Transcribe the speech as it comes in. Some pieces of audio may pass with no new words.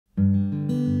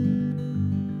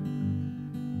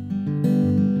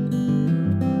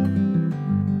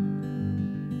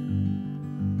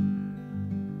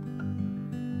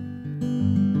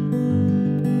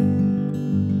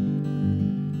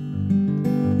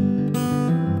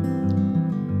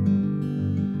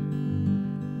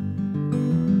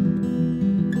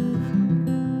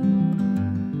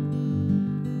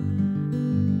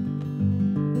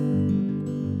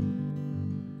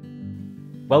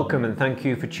Welcome and thank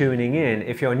you for tuning in.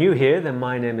 If you're new here, then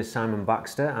my name is Simon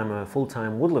Baxter. I'm a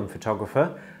full-time woodland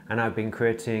photographer and I've been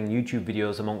creating YouTube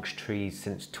videos amongst trees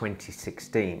since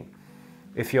 2016.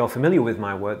 If you're familiar with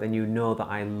my work, then you know that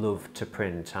I love to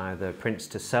print, either prints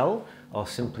to sell or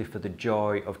simply for the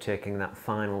joy of taking that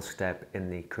final step in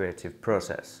the creative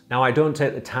process. Now, I don't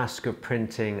take the task of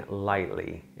printing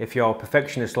lightly. If you're a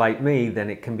perfectionist like me, then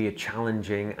it can be a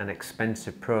challenging and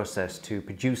expensive process to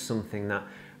produce something that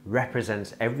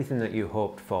represents everything that you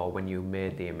hoped for when you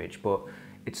made the image, but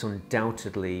it's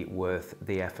undoubtedly worth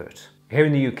the effort. Here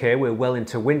in the UK, we're well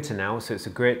into winter now, so it's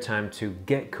a great time to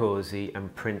get cozy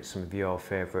and print some of your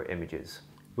favourite images.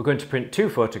 We're going to print two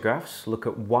photographs, look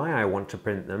at why I want to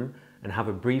print them, and have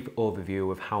a brief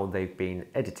overview of how they've been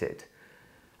edited.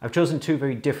 I've chosen two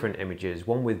very different images,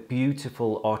 one with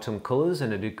beautiful autumn colours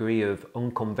and a degree of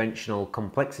unconventional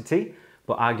complexity,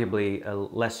 but arguably a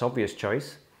less obvious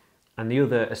choice, and the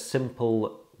other a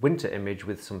simple winter image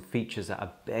with some features that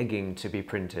are begging to be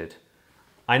printed.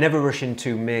 I never rush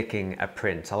into making a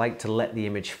print. I like to let the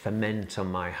image ferment on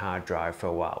my hard drive for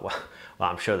a while. Well,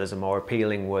 I'm sure there's a more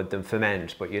appealing word than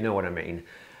ferment, but you know what I mean.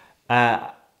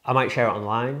 I might share it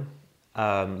online,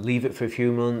 leave it for a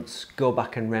few months, go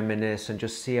back and reminisce and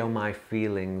just see how my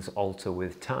feelings alter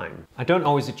with time. I don't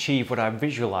always achieve what I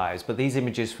visualise, but these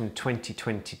images from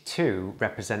 2022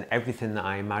 represent everything that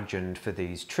I imagined for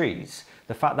these trees.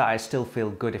 The fact that I still feel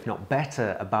good, if not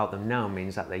better, about them now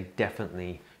means that they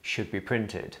definitely should be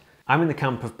printed. I'm in the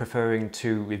camp of preferring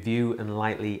to review and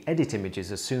lightly edit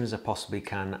images as soon as I possibly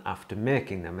can after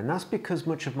making them, and that's because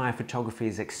much of my photography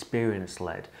is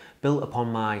experience-led, built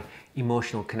upon my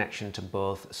emotional connection to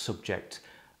both subject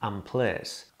and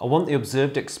place. I want the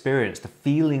observed experience, the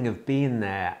feeling of being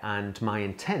there, and my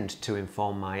intent to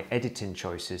inform my editing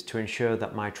choices to ensure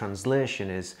that my translation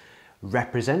is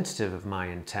representative of my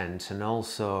intent and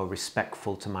also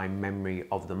respectful to my memory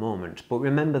of the moment. But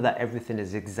remember that everything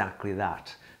is exactly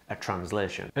that, a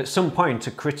translation. At some point,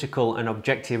 a critical and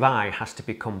objective eye has to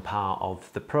become part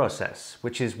of the process,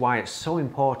 which is why it's so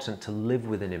important to live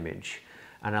with an image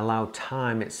and allow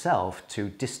time itself to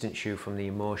distance you from the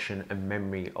emotion and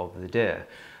memory of the day.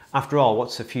 After all,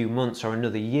 what's a few months or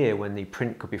another year when the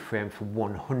print could be framed for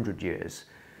 100 years?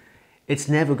 It's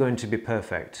never going to be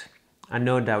perfect. And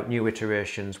no doubt new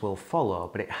iterations will follow,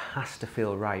 but it has to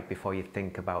feel right before you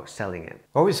think about selling it.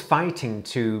 We're always fighting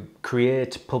to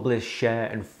create, publish, share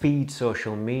and feed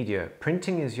social media.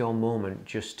 Printing is your moment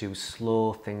just to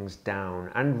slow things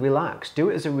down and relax. Do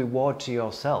it as a reward to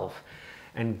yourself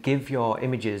and give your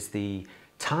images the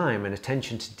time and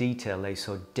attention to detail they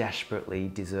so desperately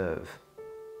deserve.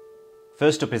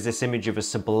 First up is this image of a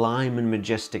sublime and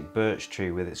majestic birch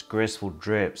tree with its graceful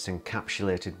drapes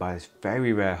encapsulated by this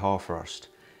very rare hoarfrost.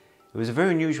 It was a very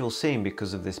unusual scene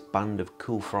because of this band of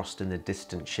cool frost in the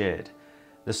distant shade.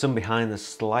 The sun behind the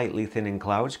slightly thinning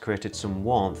clouds created some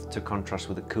warmth to contrast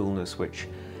with the coolness which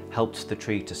helped the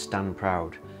tree to stand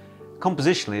proud.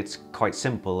 Compositionally, it's quite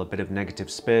simple, a bit of negative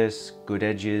space, good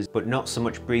edges, but not so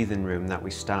much breathing room that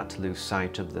we start to lose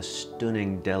sight of the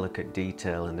stunning delicate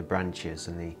detail in the branches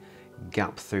and the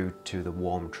gap through to the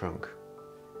warm trunk.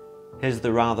 Here's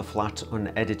the rather flat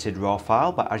unedited raw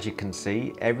file, but as you can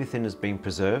see everything has been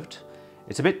preserved.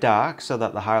 It's a bit dark so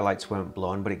that the highlights weren't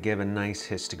blown, but it gave a nice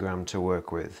histogram to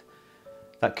work with.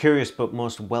 That curious but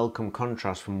most welcome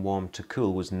contrast from warm to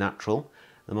cool was natural.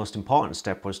 The most important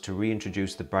step was to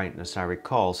reintroduce the brightness I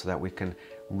recall so that we can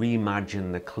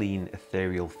reimagine the clean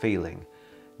ethereal feeling.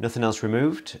 Nothing else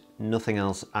removed, nothing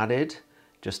else added,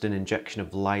 just an injection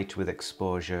of light with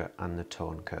exposure and the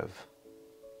tone curve.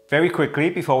 Very quickly,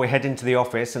 before we head into the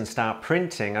office and start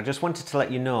printing, I just wanted to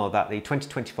let you know that the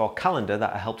 2024 calendar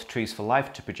that I helped Trees for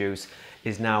Life to produce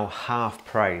is now half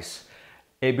price.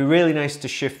 It'd be really nice to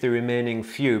shift the remaining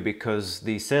few because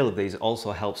the sale of these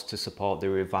also helps to support the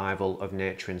revival of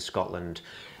nature in Scotland.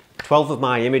 12 of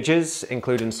my images,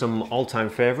 including some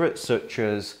all-time favourites such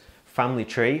as Family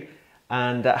Tree,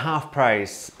 and at half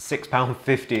price,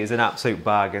 £6.50 is an absolute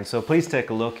bargain, so please take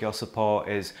a look, your support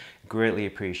is greatly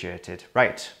appreciated.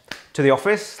 Right, to the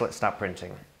office, let's start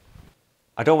printing.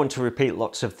 I don't want to repeat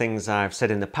lots of things I've said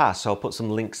in the past, so I'll put some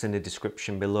links in the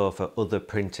description below for other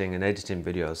printing and editing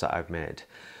videos that I've made.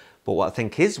 But what I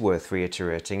think is worth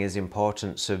reiterating is the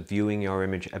importance of viewing your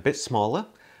image a bit smaller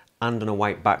and on a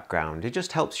white background. It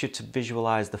just helps you to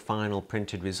visualise the final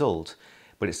printed result,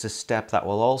 but it's a step that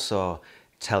will also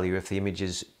tell you if the image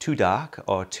is too dark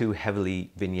or too heavily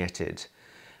vignetted.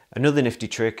 Another nifty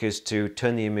trick is to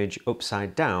turn the image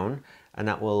upside down, and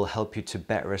that will help you to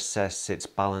better assess its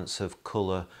balance of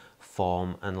colour,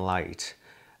 form and light.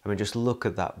 I mean, just look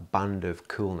at that band of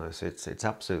coolness, it's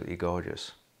absolutely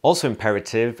gorgeous. Also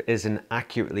imperative is an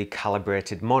accurately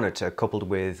calibrated monitor coupled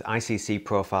with ICC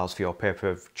profiles for your paper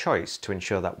of choice to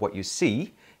ensure that what you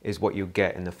see is what you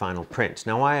get in the final print.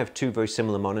 Now I have two very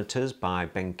similar monitors by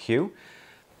BenQ.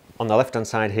 On the left hand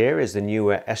side here is the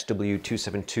newer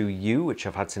SW272U, which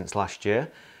I've had since last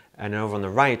year. And over on the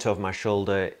right over my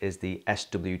shoulder is the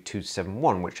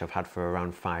SW271, which I've had for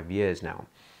around 5 years now.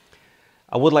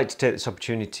 I would like to take this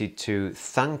opportunity to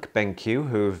thank BenQ,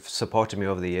 who have supported me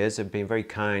over the years. They've been very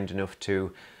kind enough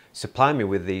to supply me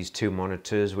with these two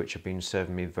monitors, which have been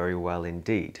serving me very well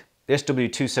indeed. The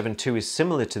SW272 is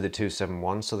similar to the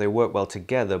 271, so they work well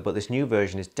together, but this new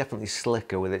version is definitely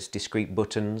slicker with its discrete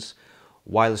buttons,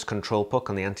 wireless control puck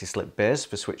on the anti-slip base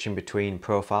for switching between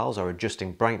profiles or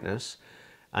adjusting brightness,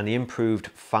 and the improved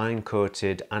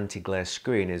fine-coated anti-glare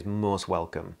screen is most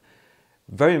welcome.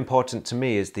 Very important to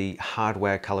me is the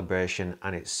hardware calibration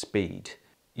and its speed.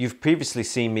 You've previously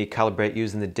seen me calibrate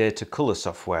using the Data Color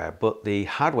software, but the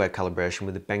hardware calibration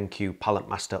with the BenQ Palette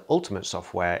Master Ultimate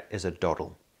software is a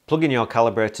doddle. Plug in your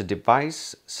calibrator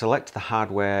device, select the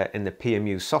hardware in the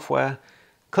PMU software,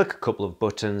 click a couple of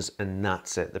buttons, and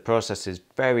that's it. The process is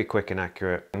very quick and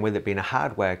accurate, and with it being a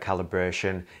hardware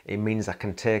calibration, it means I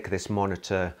can take this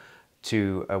monitor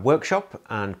to a workshop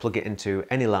and plug it into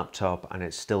any laptop and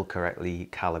it's still correctly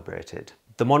calibrated.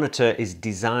 The monitor is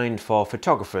designed for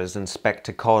photographers and spec'd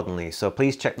accordingly, so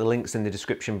please check the links in the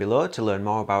description below to learn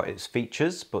more about its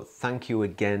features, but thank you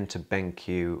again to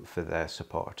BenQ for their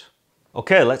support.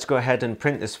 Okay, let's go ahead and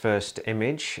print this first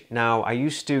image. Now, I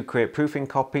used to create proofing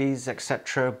copies,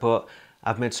 etc., but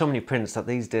I've made so many prints that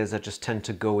these days I just tend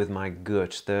to go with my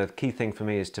gut. The key thing for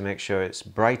me is to make sure it's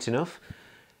bright enough,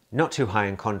 not too high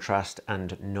in contrast,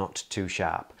 and not too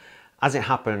sharp. As it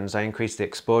happens, I increased the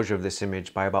exposure of this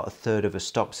image by about 1/3 of a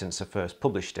stop since I first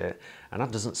published it, and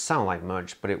that doesn't sound like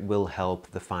much, but it will help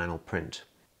the final print.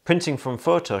 Printing from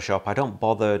Photoshop, I don't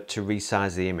bother to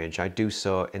resize the image, I do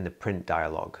so in the print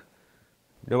dialog.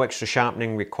 No extra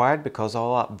sharpening required because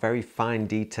all that very fine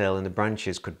detail in the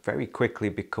branches could very quickly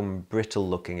become brittle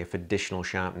looking if additional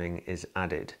sharpening is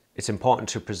added. It's important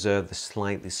to preserve the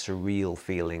slightly surreal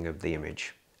feeling of the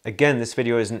image. Again, this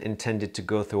video isn't intended to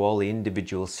go through all the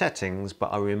individual settings,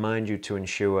 but I'll remind you to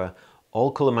ensure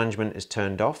all color management is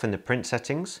turned off in the print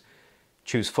settings,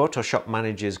 choose Photoshop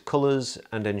Manager's colors,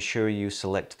 and ensure you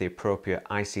select the appropriate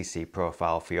ICC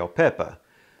profile for your paper.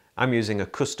 I'm using a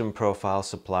custom profile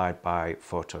supplied by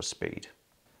PhotoSpeed.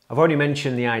 I've already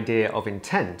mentioned the idea of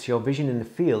intent. Your vision in the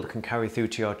field can carry through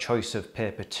to your choice of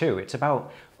paper too. It's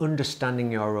about understanding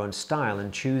your own style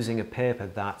and choosing a paper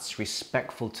that's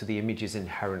respectful to the image's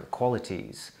inherent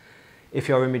qualities. If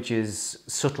your image is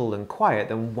subtle and quiet,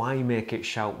 then why make it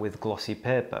shout with glossy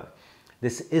paper?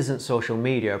 This isn't social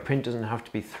media. A print doesn't have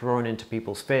to be thrown into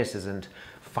people's faces and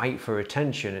fight for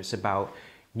attention. It's about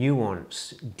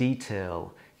nuance,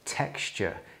 detail,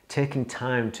 texture, taking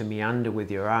time to meander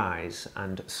with your eyes,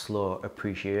 and slow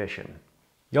appreciation.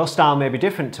 Your style may be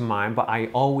different to mine, but I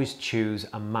always choose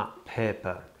a matte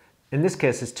paper. In this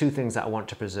case, there's two things that I want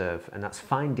to preserve, and that's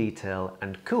fine detail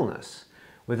and coolness.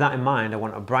 With that in mind, I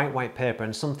want a bright white paper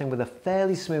and something with a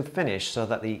fairly smooth finish so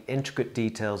that the intricate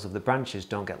details of the branches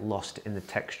don't get lost in the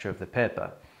texture of the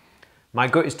paper. My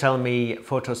gut is telling me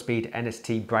PhotoSpeed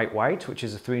NST Bright White, which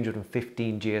is a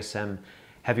 315 GSM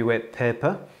heavyweight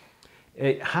paper.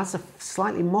 It has a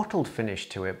slightly mottled finish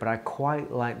to it, but I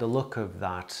quite like the look of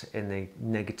that in the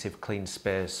negative clean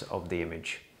space of the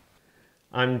image.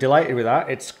 I'm delighted with that.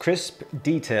 It's crisp,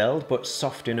 detailed, but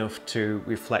soft enough to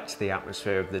reflect the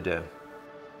atmosphere of the day.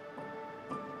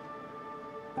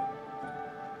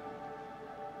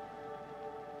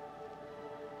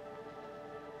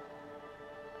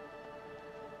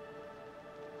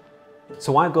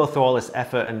 So why go through all this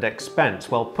effort and expense?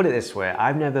 Well, put it this way,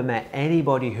 I've never met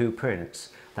anybody who prints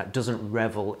that doesn't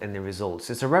revel in the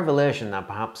results. It's a revelation that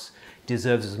perhaps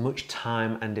deserves as much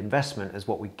time and investment as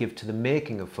what we give to the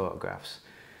making of photographs.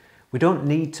 We don't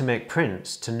need to make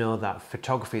prints to know that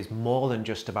photography is more than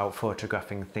just about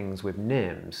photographing things with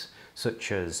names,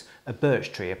 such as a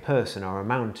birch tree, a person, or a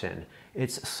mountain.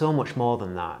 It's so much more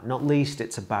than that. Not least,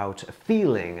 it's about a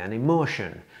feeling, an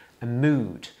emotion, a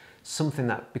mood, something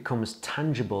that becomes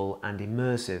tangible and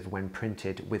immersive when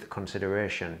printed with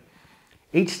consideration.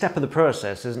 Each step of the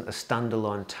process isn't a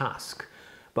standalone task,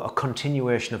 but a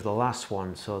continuation of the last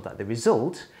one so that the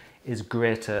result is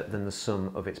greater than the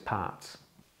sum of its parts.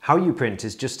 How you print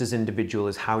is just as individual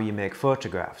as how you make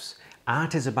photographs.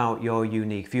 Art is about your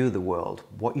unique view of the world,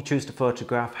 what you choose to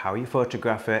photograph, how you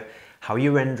photograph it, how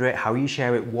you render it, how you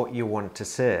share it, what you want to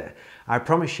say. I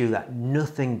promise you that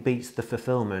nothing beats the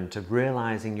fulfillment of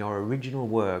realizing your original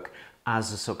work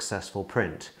as a successful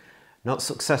print. Not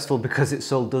successful because it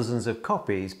sold dozens of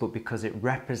copies, but because it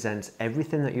represents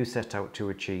everything that you set out to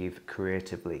achieve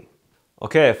creatively.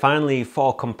 Okay, finally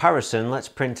for comparison, let's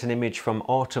print an image from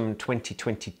autumn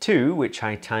 2022, which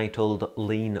I titled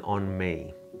Lean on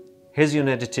Me. Here's the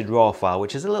unedited raw file,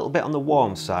 which is a little bit on the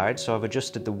warm side, so I've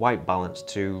adjusted the white balance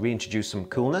to reintroduce some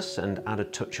coolness and add a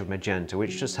touch of magenta,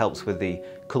 which just helps with the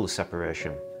colour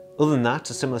separation. Other than that,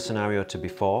 a similar scenario to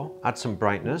before, add some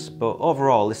brightness, but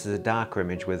overall this is a darker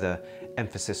image with an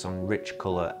emphasis on rich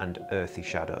colour and earthy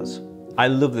shadows. I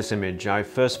love this image. I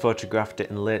first photographed it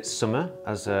in late summer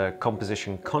as a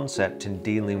composition concept in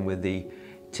dealing with the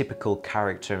typical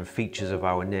character and features of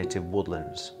our native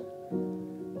woodlands.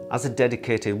 As a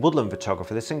dedicated woodland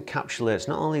photographer, this encapsulates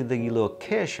not only the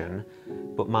location,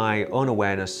 but my own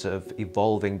awareness of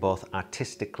evolving both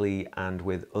artistically and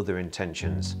with other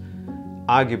intentions.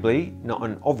 Arguably, not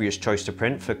an obvious choice to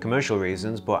print for commercial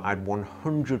reasons, but I'd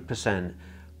 100%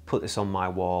 put this on my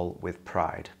wall with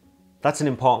pride. That's an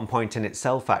important point in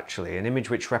itself actually, an image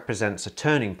which represents a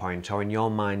turning point or in your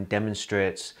mind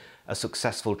demonstrates a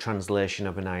successful translation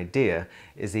of an idea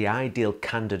is the ideal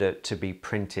candidate to be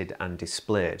printed and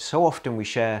displayed. So often we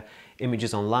share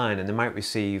images online and they might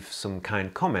receive some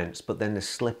kind comments, but then they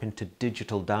slip into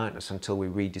digital darkness until we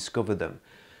rediscover them.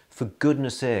 For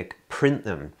goodness sake, print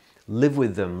them. Live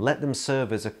with them, let them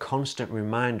serve as a constant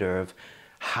reminder of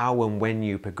how and when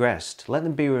you progressed. Let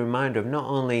them be a reminder of not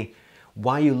only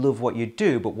why you love what you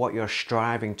do, but what you're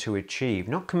striving to achieve,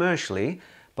 not commercially,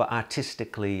 but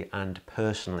artistically and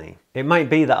personally. It might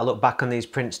be that I look back on these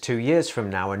prints 2 years from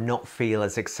now and not feel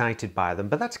as excited by them,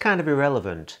 but that's kind of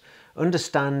irrelevant.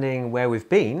 Understanding where we've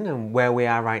been and where we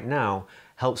are right now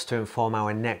helps to inform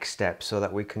our next step so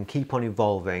that we can keep on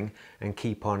evolving and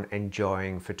keep on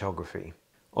enjoying photography.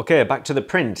 Okay, back to the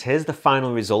print. Here's the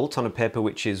final result on a paper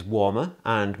which is warmer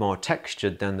and more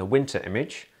textured than the winter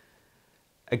image.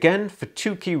 Again, for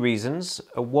 2 key reasons,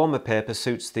 a warmer paper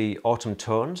suits the autumn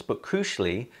tones, but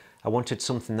crucially, I wanted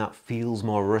something that feels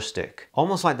more rustic.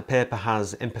 Almost like the paper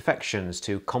has imperfections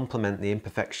to complement the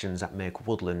imperfections that make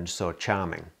woodland so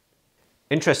charming.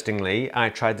 Interestingly, I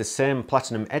tried the same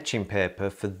platinum etching paper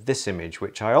for this image,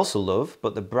 which I also love,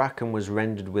 but the bracken was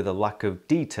rendered with a lack of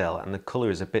detail and the colour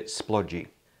is a bit splodgy.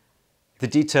 The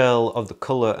detail of the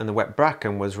colour and the wet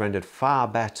bracken was rendered far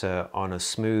better on a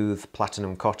smooth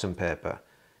platinum cotton paper.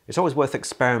 It's always worth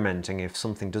experimenting if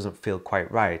something doesn't feel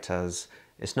quite right, as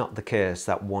it's not the case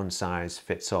that one size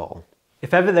fits all.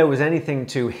 If ever there was anything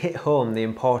to hit home the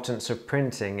importance of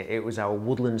printing, it was our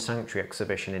Woodland Sanctuary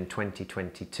exhibition in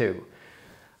 2022.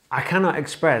 I cannot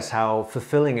express how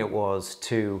fulfilling it was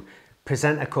to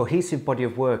present a cohesive body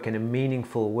of work in a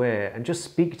meaningful way and just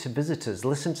speak to visitors,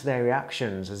 listen to their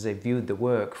reactions as they viewed the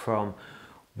work, from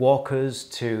walkers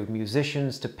to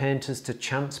musicians to painters to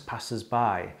chance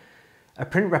passers-by. A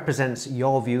print represents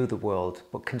your view of the world,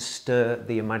 but can stir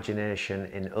the imagination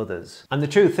in others. And the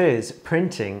truth is,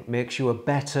 printing makes you a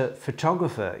better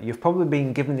photographer. You've probably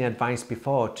been given the advice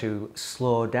before to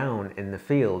slow down in the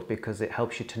field because it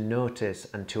helps you to notice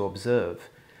and to observe.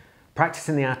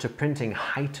 Practicing the art of printing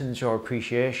heightens your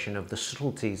appreciation of the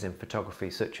subtleties in photography,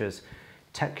 such as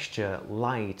texture,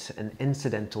 light, and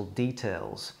incidental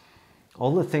details.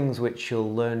 All the things which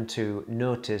you'll learn to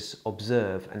notice,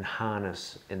 observe, and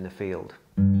harness in the field.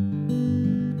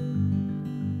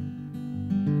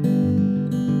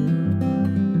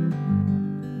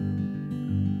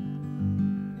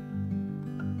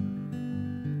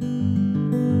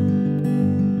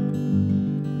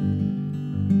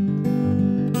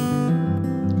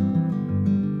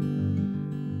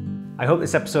 I hope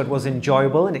this episode was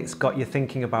enjoyable and it's got you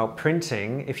thinking about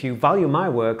printing. If you value my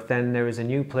work, then there is a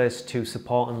new place to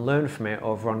support and learn from it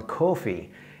over on Ko-fi.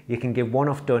 You can give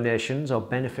one-off donations or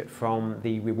benefit from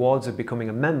the rewards of becoming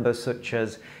a member, such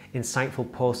as insightful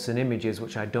posts and images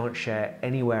which I don't share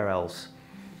anywhere else.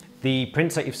 The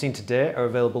prints that you've seen today are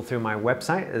available through my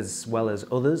website, as well as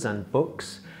others and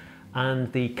books.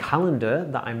 And the calendar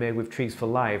that I made with Trees for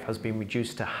Life has been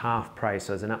reduced to half price,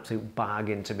 so there's an absolute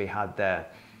bargain to be had there.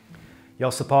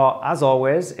 Your support, as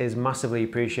always, is massively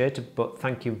appreciated, but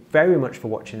thank you very much for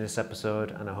watching this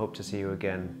episode, and I hope to see you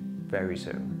again very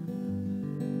soon.